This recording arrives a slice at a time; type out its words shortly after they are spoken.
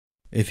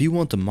If you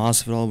want the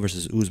Masvidal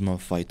vs Usman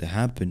fight to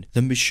happen,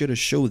 then be sure to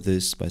show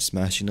this by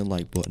smashing the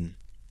like button.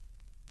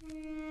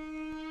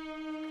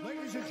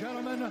 Ladies and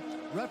gentlemen,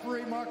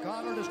 referee Mark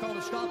Goddard has called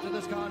a stop to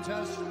this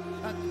contest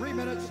at 3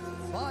 minutes,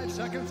 5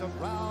 seconds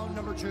of round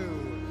number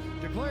 2,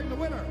 declaring the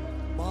winner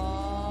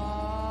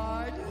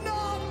by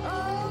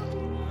knockout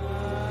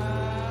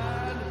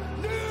and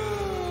new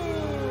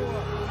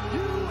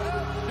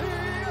UFC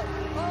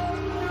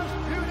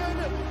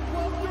undisputed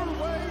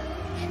welterweight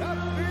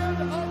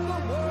champion of the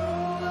world,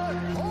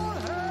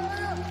 Jorge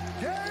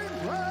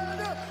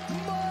Gilbert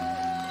Burns.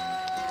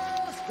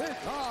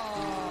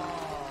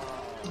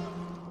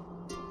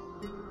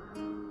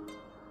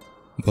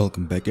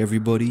 Welcome back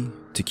everybody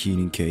to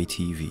Keenan K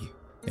TV.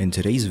 In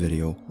today's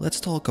video, let's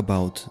talk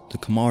about the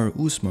Kamaru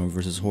Usman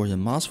vs Jorge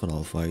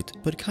Masvidal fight,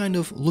 but kind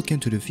of look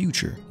into the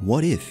future.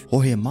 What if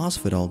Jorge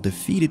Masvidal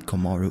defeated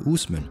Kamaru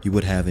Usman? He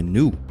would have a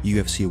new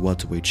UFC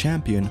welterweight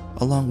champion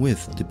along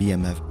with the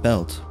BMF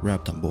belt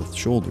wrapped on both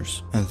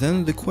shoulders. And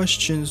then the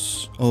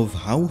questions of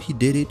how he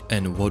did it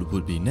and what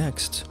would be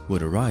next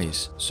would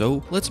arise.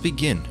 So let's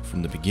begin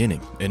from the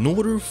beginning. In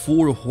order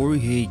for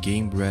Jorge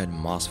Gilbert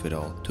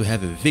Masvidal to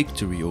have a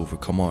victory over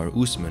Kamaru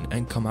Usman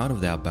and come out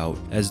of that bout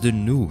as the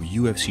new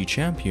UFC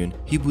champion,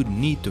 he would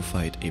need to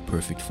fight a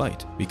perfect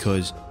fight,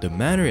 because the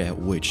manner at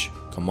which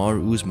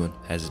Kamaru Usman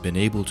has been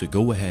able to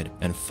go ahead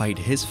and fight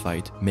his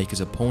fight, make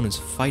his opponents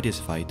fight his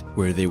fight,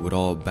 where they would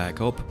all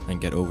back up and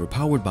get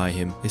overpowered by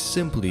him, is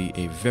simply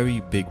a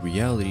very big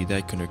reality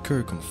that can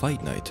occur come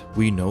fight night.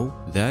 We know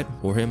that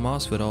Jorge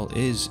Masvidal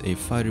is a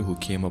fighter who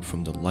came up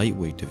from the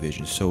lightweight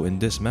division, so in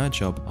this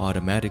matchup,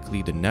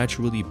 automatically the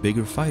naturally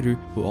bigger fighter,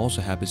 who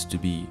also happens to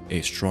be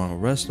a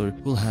strong wrestler,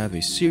 will have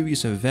a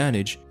serious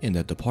advantage in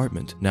that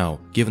department. Now,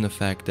 given the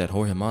fact that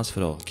Jorge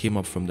Masvidal came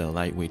up from the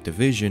lightweight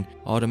division,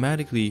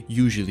 automatically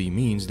usually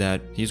means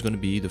that he's going to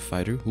be the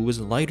fighter who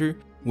is lighter,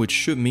 which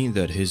should mean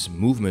that his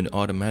movement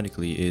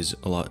automatically is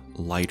a lot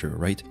lighter,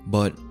 right?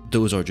 But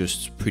those are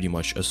just pretty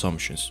much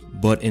assumptions.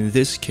 But in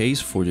this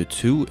case, for the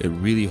two, it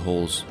really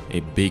holds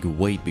a big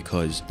weight,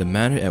 because the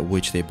manner at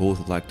which they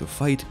both like to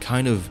fight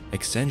kind of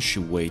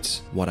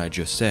accentuates what I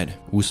just said.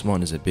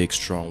 Usman is a big,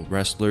 strong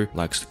wrestler,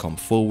 likes to come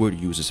forward,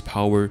 uses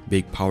power,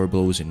 big power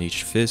blows in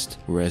each fist.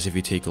 Whereas if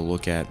you take a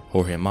look at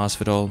Jorge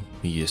Masvidal,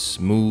 he is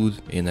smooth,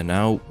 in and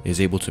out,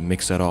 is able to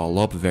mix that all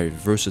up, very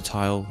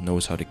versatile,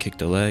 knows how to kick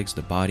the legs,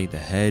 the body, the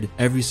head.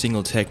 Every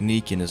single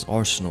technique in his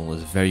arsenal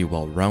is very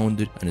well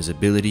rounded, and his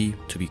ability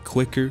to be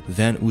quicker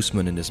than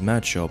Usman in this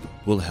matchup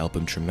will help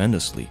him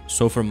tremendously.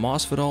 So for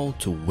Masvidal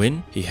to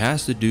win, he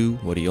has to do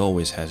what he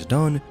always has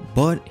done,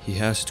 but he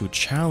has to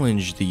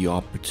challenge the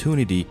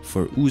opportunity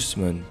for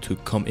Usman to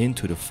come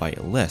into the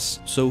fight less.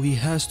 So he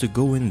has to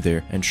go in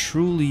there and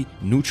truly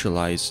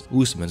neutralize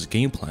Usman's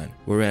game plan,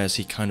 whereas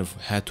he kind of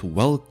had to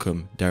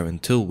welcome Darren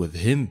Till. With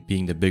him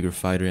being the bigger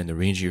fighter and the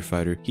rangier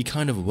fighter, he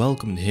kind of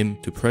welcomed him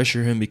to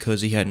pressure him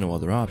because he had no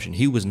other option.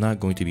 He was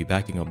not going to be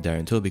backing up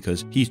Darren Till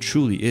because he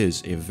truly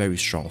is a very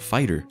strong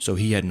fighter, so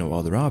he had no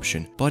other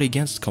option. But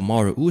against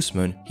Kamaru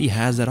Usman, he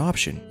has that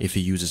option. If he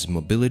uses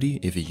mobility,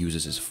 if he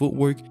uses his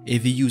footwork,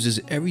 if he uses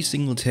every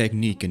single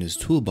technique in his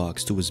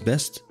toolbox to his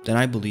best, then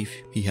I believe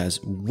he has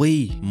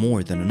way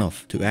more than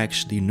enough to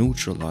actually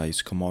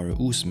neutralize Kamaru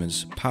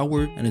Usman's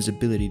power and his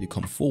ability to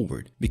come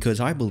forward.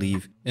 Because I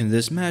believe in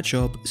this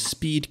matchup,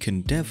 speed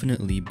can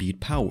definitely beat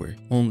power,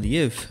 only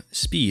if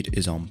speed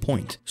is on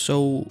point.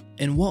 So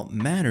in what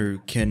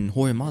manner can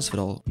Jorge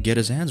Masvidal get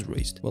his hands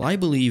raised? Well, I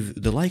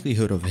believe the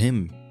likelihood of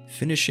him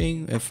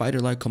finishing a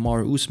fighter like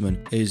Kamaru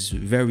Usman is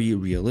very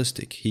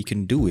realistic. He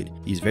can do it.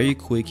 He's very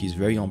quick, he's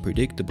very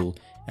unpredictable,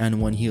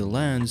 and when he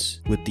lands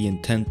with the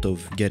intent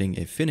of getting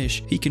a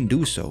finish, he can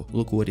do so.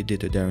 Look what he did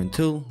to Darren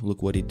Till,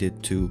 look what he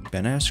did to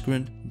Ben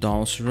Askren,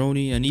 Donald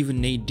Cerrone, and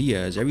even Nate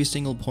Diaz. Every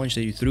single punch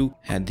that he threw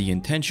had the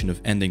intention of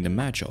ending the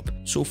matchup.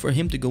 So for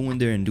him to go in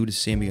there and do the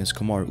same against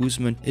Kamaru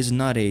Usman is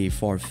not a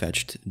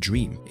far-fetched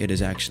dream. It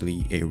is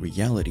actually a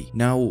reality.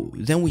 Now,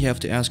 then we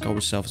have to ask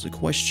ourselves the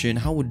question,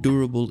 how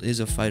durable is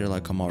a fighter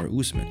like Kamaru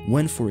Usman?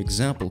 When, for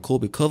example,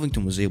 Colby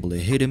Covington was able to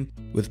hit him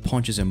with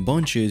punches and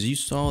bunches, you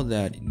saw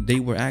that they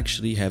were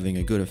actually having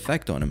a good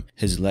effect on him.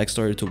 His legs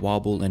started to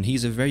wobble, and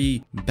he's a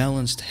very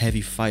balanced,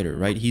 heavy fighter,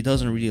 right? He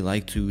doesn't really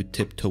like to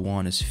tiptoe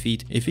on his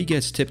feet. If he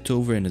gets tipped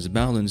over in his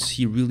balance,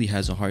 he really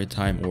has a hard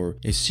time, or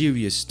a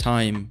serious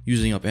time,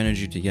 using up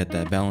energy to get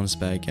that balance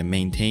back and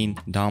maintain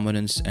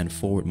dominance and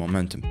forward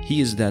momentum. He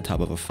is that type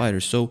of a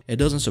fighter, so it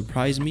doesn't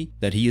surprise me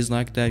that he is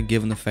like that,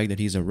 given the fact that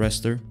he's a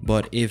wrestler.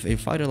 But if a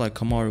fighter like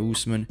Kamaru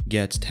Usman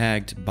gets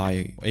tagged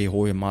by a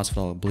Jorge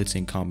Masvidal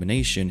blitzing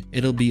combination,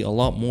 it'll be a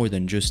lot more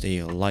than just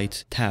a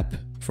light tap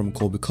from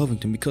Colby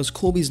Covington because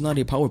Colby's not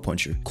a power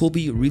puncher.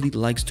 Colby really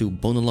likes to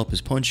bundle up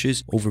his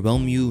punches,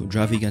 overwhelm you,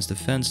 drive you against the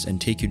fence,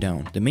 and take you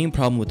down. The main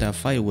problem with that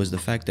fight was the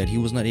fact that he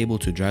was not able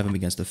to drive him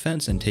against the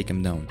fence and take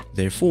him down.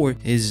 Therefore,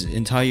 his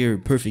entire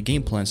perfect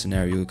game plan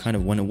scenario kind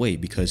of went away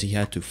because he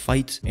had to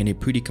fight in a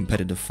pretty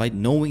competitive fight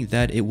knowing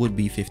that it would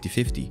be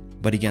 50-50.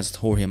 But against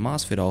Jorge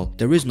Masvidal,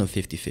 there is no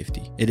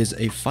 50-50. It is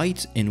a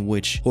fight in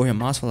which Jorge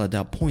Masvidal at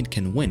that point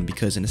can win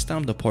because in the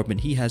stand-up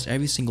department, he has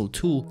every single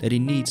tool that he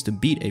needs to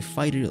beat a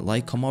fighter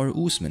like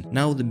Kamaru Usman.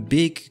 Now, the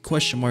big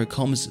question mark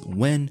comes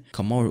when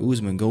Kamaru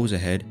Usman goes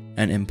ahead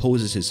and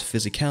imposes his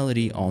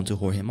physicality onto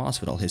Jorge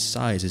Masvidal. His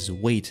size, his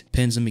weight,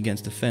 pins him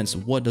against the fence.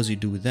 What does he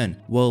do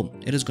then? Well,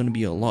 it is going to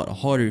be a lot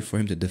harder for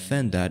him to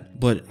defend that,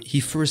 but he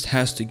first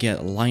has to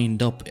get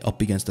lined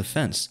up against the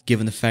fence.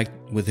 Given the fact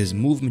with his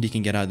movement he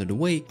can get out of the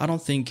way, I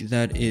don't think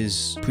that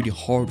is pretty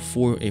hard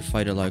for a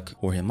fighter like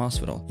Jorge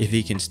Masvidal. If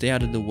he can stay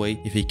out of the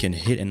way, if he can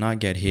hit and not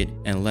get hit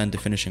and land the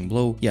finishing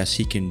blow, yes,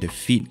 he can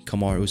defeat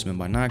Kamaru Usman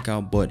by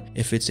knockout, but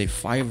if it's a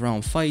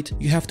 5-round fight,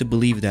 you have to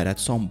believe that at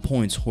some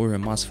points Jorge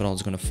Masvidal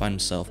is going to find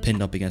himself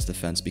pinned up against the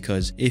fence,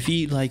 because if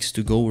he likes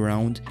to go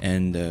around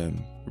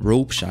and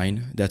rope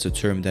shine, that's a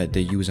term that they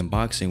use in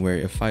boxing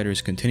where a fighter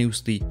is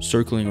continuously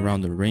circling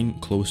around the ring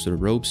close to the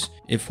ropes.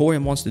 If Jorge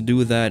wants to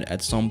do that,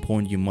 at some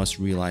point you must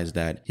realize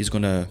that he's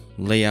gonna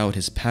lay out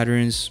his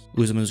patterns,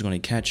 Usman is gonna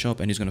catch up,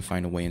 and he's gonna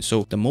find a way. And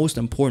so the most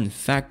important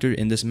factor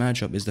in this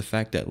matchup is the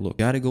fact that, look,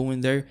 you gotta go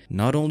in there.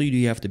 Not only do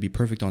you have to be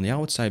perfect on the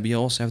outside, but you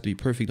also have to be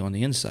perfect on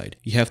the inside.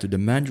 You have to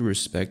demand your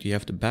respect. You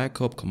have to back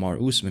up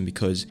Kamaru Usman,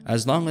 because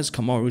as long as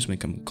Kamaru Usman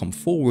can come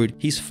forward,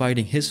 he's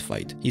fighting his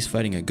fight. He's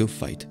fighting a good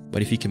fight.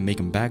 But if he can make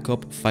him back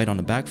up, fight on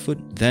the back foot,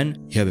 then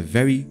you have a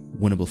very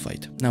winnable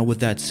fight. Now, with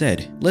that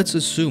said, let's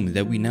assume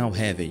that we now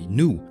have a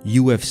new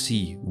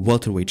UFC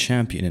welterweight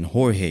champion in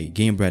Jorge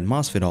 "Gamebred"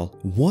 Masvidal.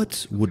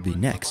 What would be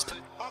next?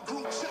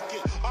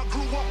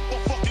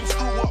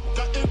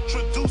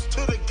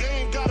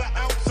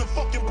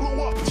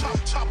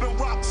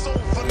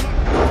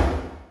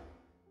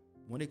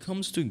 When it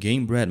comes to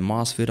Gamebred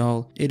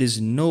Masvidal, it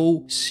is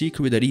no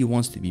secret that he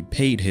wants to be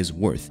paid his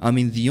worth. I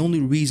mean, the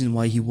only reason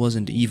why he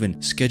wasn't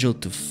even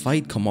scheduled to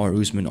fight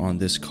Kamaru Usman on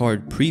this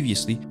card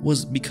previously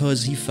was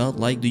because he felt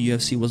like the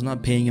UFC was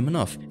not paying him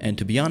enough. And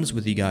to be honest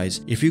with you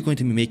guys, if you're going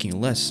to be making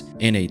less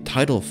in a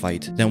title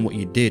fight than what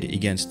you did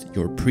against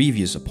your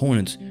previous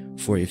opponent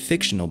for a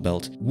fictional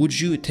belt, would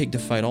you take the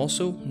fight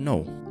also?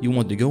 No. You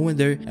want to go in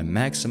there and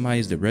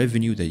maximize the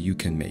revenue that you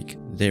can make.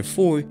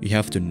 Therefore, you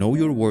have to know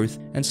your worth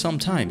and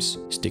sometimes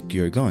stick to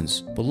your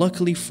guns. But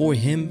luckily for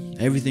him,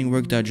 everything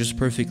worked out just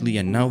perfectly,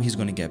 and now he's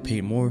going to get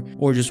paid more,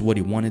 or just what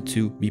he wanted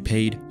to be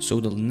paid.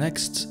 So the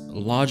next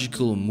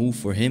logical move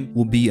for him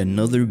will be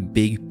another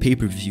big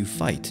pay-per-view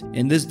fight.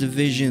 In this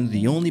division,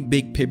 the only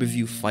big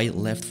pay-per-view fight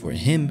left for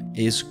him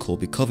is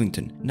Colby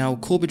Covington. Now,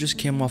 Colby just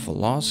came off a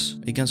loss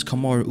against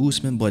Kamaru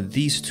Usman, but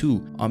these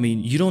two, I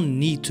mean, you don't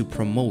need to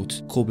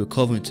promote Colby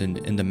Covington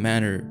in the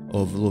manner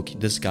of, look,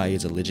 this guy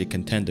is a legit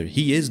contender.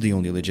 He is the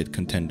only legit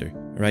contender,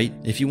 right?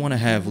 If you want to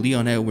have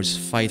Leon Edwards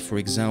fight, for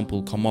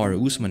example,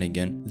 Kamaru Usman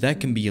again, that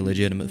can be a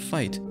legitimate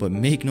fight. But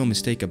make no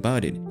mistake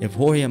about it, if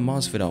Jorge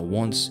Masvidal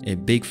wants a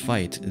big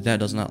fight, that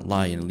does not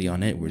lie in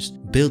Leon Edwards.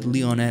 Build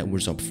Leon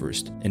Edwards up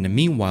first. In the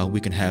meanwhile,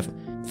 we can have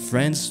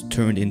friends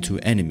turned into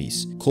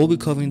enemies. Colby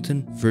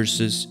Covington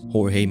versus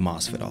Jorge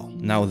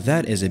Masvidal. Now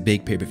that is a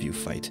big pay-per-view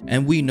fight.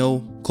 And we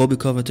know Colby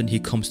Covington, he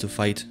comes to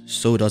fight,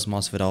 so does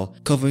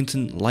Masvidal.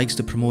 Covington likes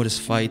to promote his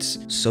fights,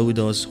 so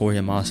does Jorge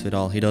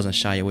Masvidal. He doesn't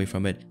shy away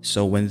from it.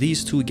 So when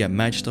these two get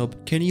matched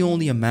up, can you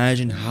only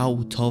imagine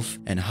how tough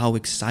and how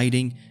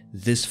exciting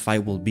this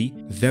fight will be?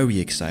 Very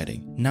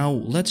exciting. Now,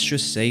 let's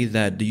just say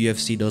that the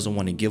UFC doesn't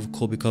want to give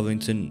Colby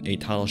Covington a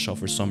title shot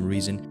for some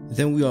reason.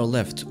 Then we are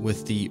left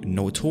with the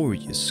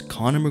notorious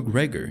Conor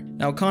McGregor.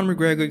 Now, Conor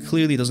McGregor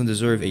clearly doesn't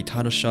deserve a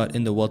title shot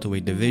in the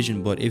welterweight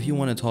division, but if you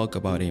want to talk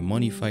about a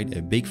money fight,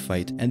 a big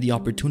fight, and the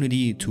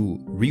opportunity to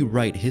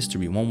rewrite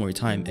history one more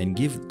time and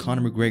give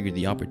Conor McGregor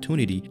the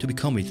opportunity to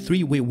become a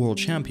 3-weight world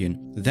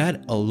champion,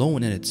 that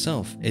alone in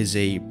itself is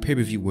a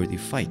pay-per-view worthy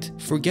fight.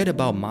 Forget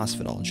about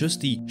Masvidal,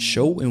 just the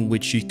show in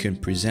which you can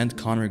present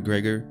Conor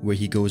McGregor where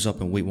he goes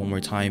up and weight one more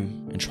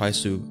time and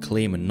tries to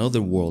claim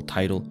another world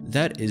title,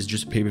 that is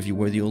just pay-per-view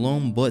worthy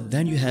alone. But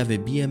then you have a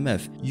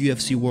BMF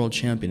UFC world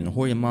champion in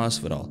Jorge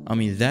Masvidal. I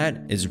mean,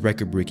 that is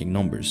record-breaking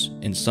numbers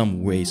in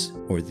some ways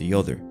or the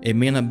other. It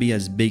may not be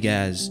as big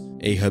as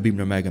a Khabib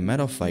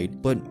Nurmagomedov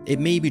fight, but it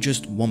may be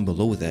just one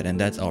below that, and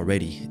that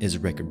already is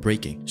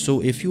record-breaking.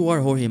 So if you are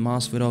Jorge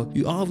Masvidal,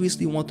 you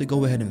obviously want to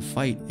go ahead and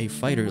fight a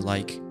fighter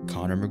like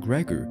Conor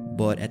McGregor.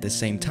 But at the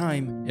same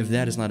time, if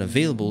that is not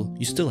available,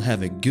 you still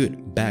have a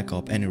good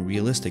backup and a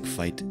realistic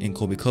fight in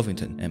Colby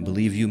Covington. And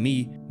believe you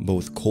me,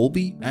 both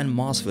Colby and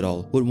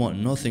Masvidal would want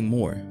nothing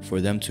more for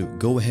them to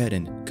go ahead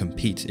and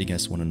compete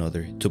against one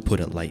another, to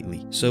put it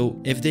lightly. So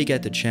if they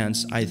get the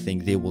chance, I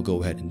think they will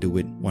go ahead and do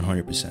it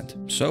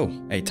 100%. So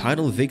a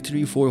title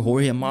victory for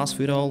Jorge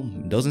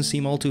Masvidal doesn't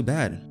seem all too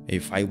bad. A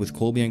fight with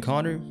Colby and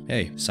Conor?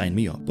 Hey, sign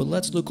me up. But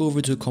let's look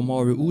over to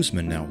Kamaru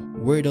Usman now.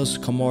 where does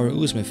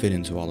Kamaru Usman fit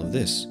into all of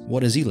this?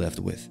 What is he left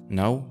with?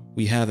 Now,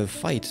 we have a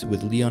fight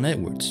with Leon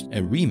Edwards,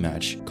 a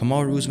rematch.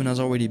 Kamaru Usman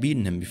has already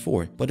beaten him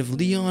before, but if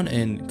Leon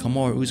and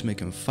Kamaru Usman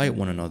can fight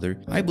one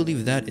another, I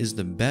believe that is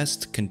the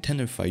best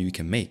contender fight you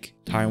can make.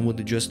 Tyron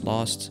Woodley just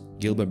lost,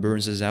 Gilbert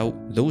Burns is out.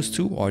 Those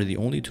two are the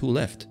only two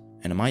left.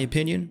 And in my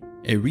opinion,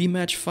 a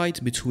rematch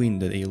fight between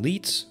the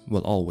elites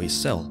will always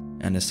sell.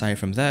 And aside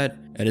from that,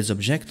 it is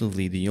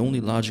objectively the only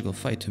logical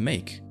fight to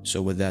make.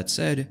 So with that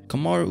said,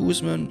 Kamaru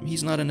Usman,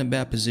 he's not in a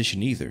bad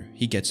position either.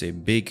 He gets a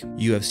big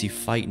UFC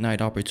Fight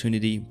Night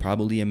opportunity,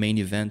 probably a main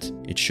event.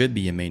 It should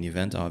be a main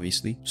event,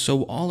 obviously.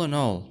 So all in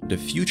all, the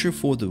future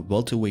for the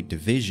welterweight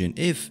division,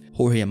 if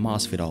Jorge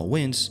Masvidal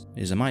wins,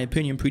 is in my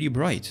opinion pretty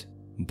bright.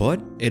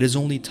 But it is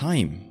only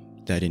time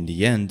that in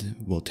the end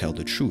will tell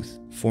the truth.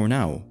 For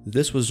now,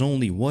 this was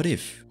only what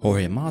if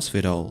Jorge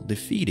Masvidal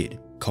defeated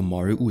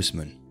Kamaru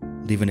Usman.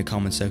 Leave in the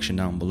comment section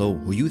down below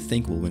who you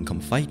think will win come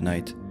fight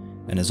night.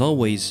 And as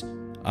always,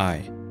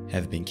 I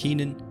have been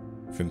Keenan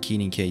from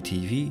Keenan K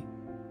TV,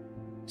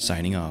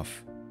 signing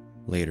off.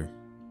 Later.